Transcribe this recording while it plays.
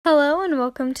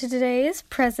welcome to today's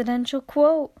presidential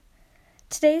quote.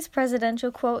 Today's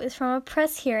presidential quote is from a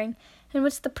press hearing in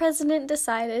which the president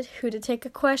decided who to take a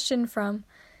question from.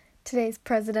 Today's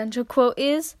presidential quote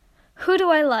is, "Who do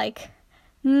I like?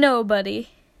 Nobody."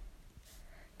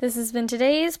 This has been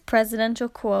today's presidential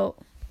quote.